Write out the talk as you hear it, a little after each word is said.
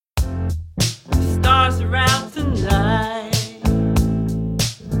Stars around tonight,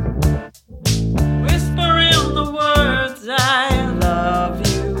 whispering the words I love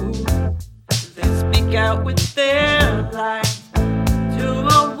you. They speak out with their light to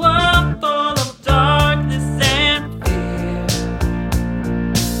a world full of darkness and fear.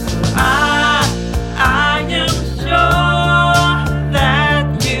 I am sure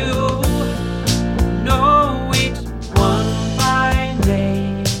that you know each one by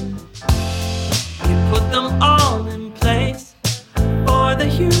name. You put them all in place for the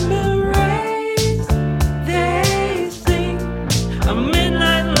human race. They sing a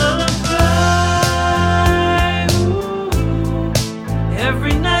midnight lullaby. Ooh.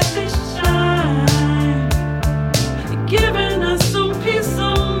 Every night they